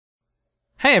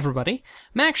Hey everybody,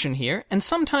 Maction here, and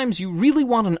sometimes you really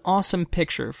want an awesome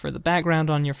picture for the background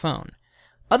on your phone.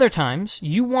 Other times,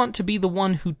 you want to be the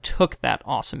one who took that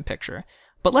awesome picture.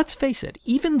 But let's face it,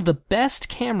 even the best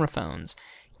camera phones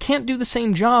can't do the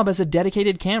same job as a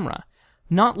dedicated camera.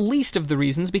 Not least of the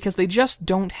reasons because they just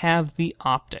don't have the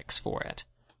optics for it.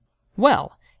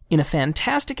 Well, in a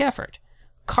fantastic effort,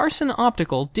 Carson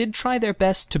Optical did try their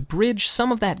best to bridge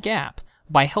some of that gap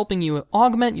by helping you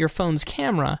augment your phone's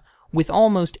camera with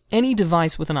almost any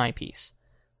device with an eyepiece.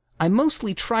 I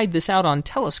mostly tried this out on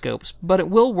telescopes, but it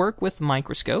will work with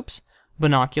microscopes,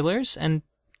 binoculars, and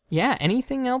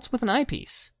anything else with an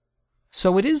eyepiece.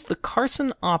 So it is the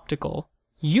Carson Optical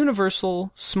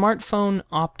Universal Smartphone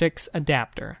Optics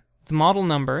Adapter. The model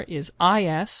number is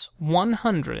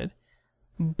IS-100,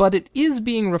 but it is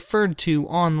being referred to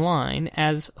online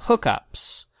as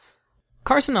hookups.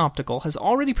 Carson Optical has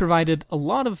already provided a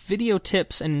lot of video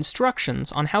tips and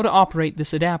instructions on how to operate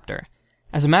this adapter.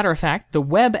 As a matter of fact, the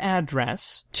web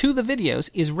address to the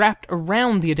videos is wrapped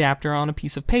around the adapter on a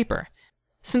piece of paper.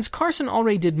 Since Carson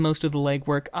already did most of the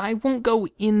legwork, I won't go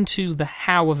into the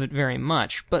how of it very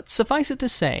much, but suffice it to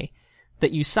say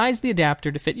that you size the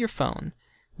adapter to fit your phone.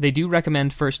 They do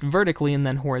recommend first vertically and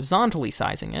then horizontally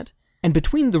sizing it, and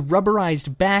between the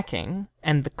rubberized backing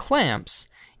and the clamps,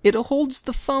 it holds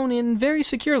the phone in very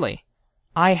securely.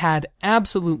 I had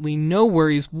absolutely no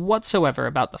worries whatsoever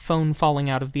about the phone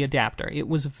falling out of the adapter. It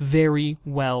was very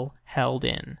well held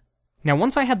in. Now,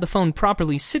 once I had the phone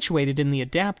properly situated in the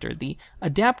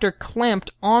adapter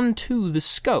clamped onto the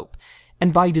scope,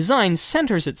 and by design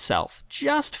centers itself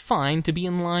just fine to be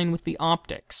in line with the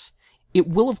optics. It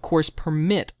will, of course,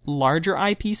 permit larger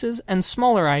eyepieces and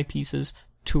smaller eyepieces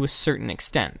to a certain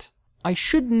extent. I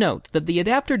should note that the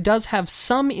adapter does have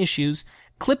some issues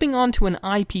clipping onto an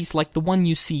eyepiece like the one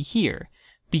you see here,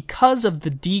 because of the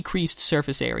decreased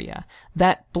surface area.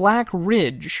 That black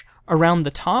ridge around the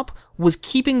top was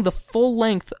keeping the full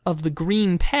length of the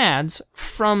green pads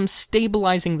from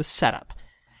stabilizing the setup.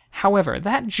 However,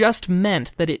 that just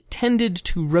meant that it tended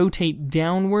to rotate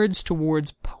downwards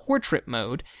towards portrait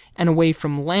mode and away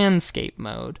from landscape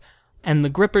mode, and the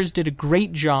grippers did a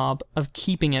great job of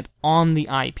keeping it on the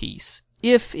eyepiece,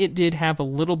 if it did have a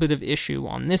little bit of issue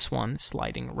on this one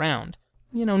sliding around.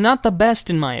 Not the best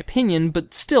in my opinion,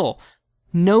 but still,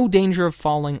 no danger of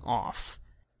falling off.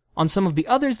 On some of the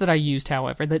others that I used,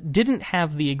 however, that didn't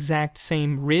have the exact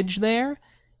same ridge there,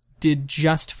 did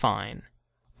just fine.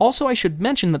 Also, I should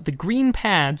mention that the green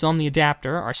pads on the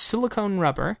adapter are silicone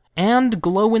rubber and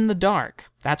glow in the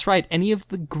dark. That's right, any of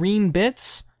the green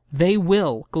bits, they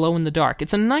will glow in the dark.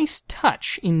 It's a nice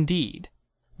touch indeed.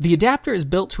 The adapter is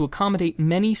built to accommodate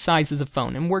many sizes of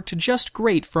phone and worked just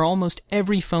great for almost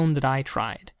every phone that I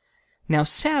tried. Now,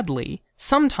 sadly,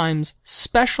 sometimes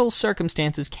special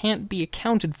circumstances can't be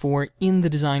accounted for in the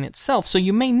design itself, so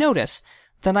you may notice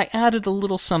that I added a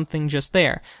little something just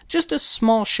there, just a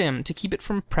small shim to keep it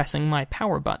from pressing my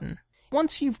power button.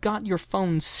 Once you've got your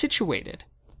phone situated,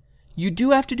 you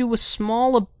do have to do a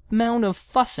small amount of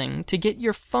fussing to get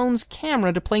your phone's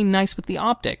camera to play nice with the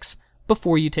optics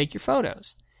before you take your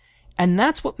photos. And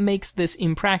that's what makes this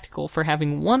impractical for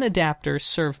having one adapter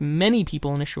serve many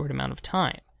people in a short amount of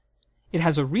time. It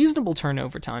has a reasonable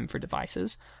turnover time for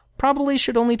devices, probably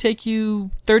should only take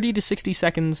you 30 to 60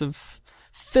 seconds of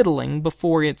fiddling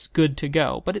before it's good to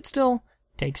go, but it still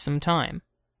takes some time.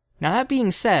 Now that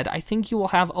being said, I think you will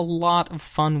have a lot of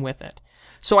fun with it.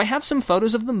 So I have some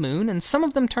photos of the moon, and some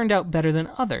of them turned out better than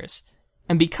others.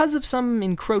 And because of some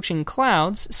encroaching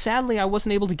clouds, sadly I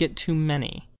wasn't able to get too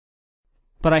many.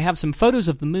 But I have some photos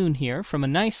of the moon here from a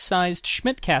nice-sized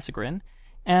Schmidt-Cassegrain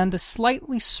and a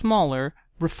slightly smaller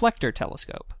reflector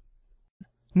telescope.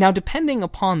 Now, depending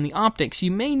upon the optics, you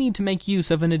may need to make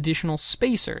use of an additional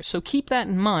spacer, so keep that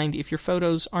in mind if your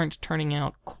photos aren't turning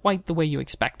out quite the way you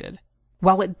expected.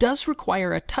 While it does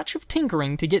require a touch of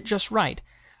tinkering to get just right,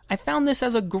 I found this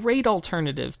as a great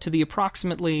alternative to the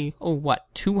approximately, $200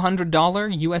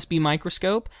 USB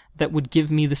microscope that would give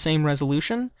me the same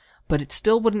resolution, but it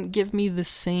still wouldn't give me the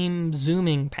same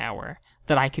zooming power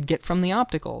that I could get from the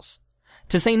opticals.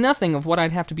 To say nothing of what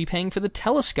I'd have to be paying for the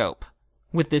telescope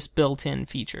with this built-in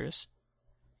features.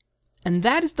 And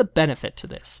that is the benefit to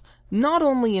this, not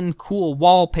only in cool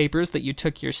wallpapers that you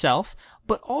took yourself,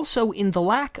 but also in the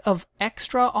lack of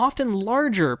extra, often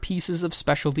larger pieces of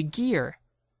specialty gear.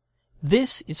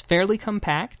 This is fairly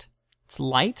compact, it's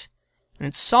light, and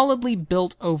it's solidly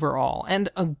built overall, and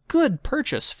a good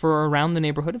purchase for around the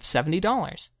neighborhood of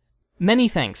 $70. Many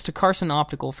thanks to Carson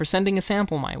Optical for sending a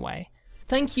sample my way.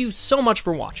 Thank you so much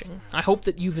for watching. I hope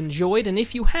that you've enjoyed, and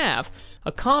if you have,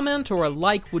 a comment or a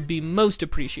like would be most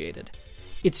appreciated.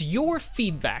 It's your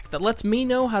feedback that lets me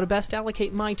know how to best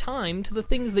allocate my time to the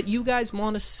things that you guys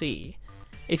want to see.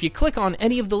 If you click on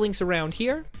any of the links around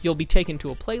here, you'll be taken to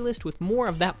a playlist with more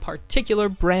of that particular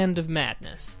brand of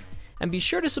madness. And be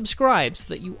sure to subscribe so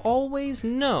that you always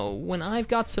know when I've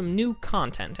got some new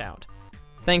content out.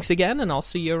 Thanks again, and I'll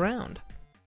see you around.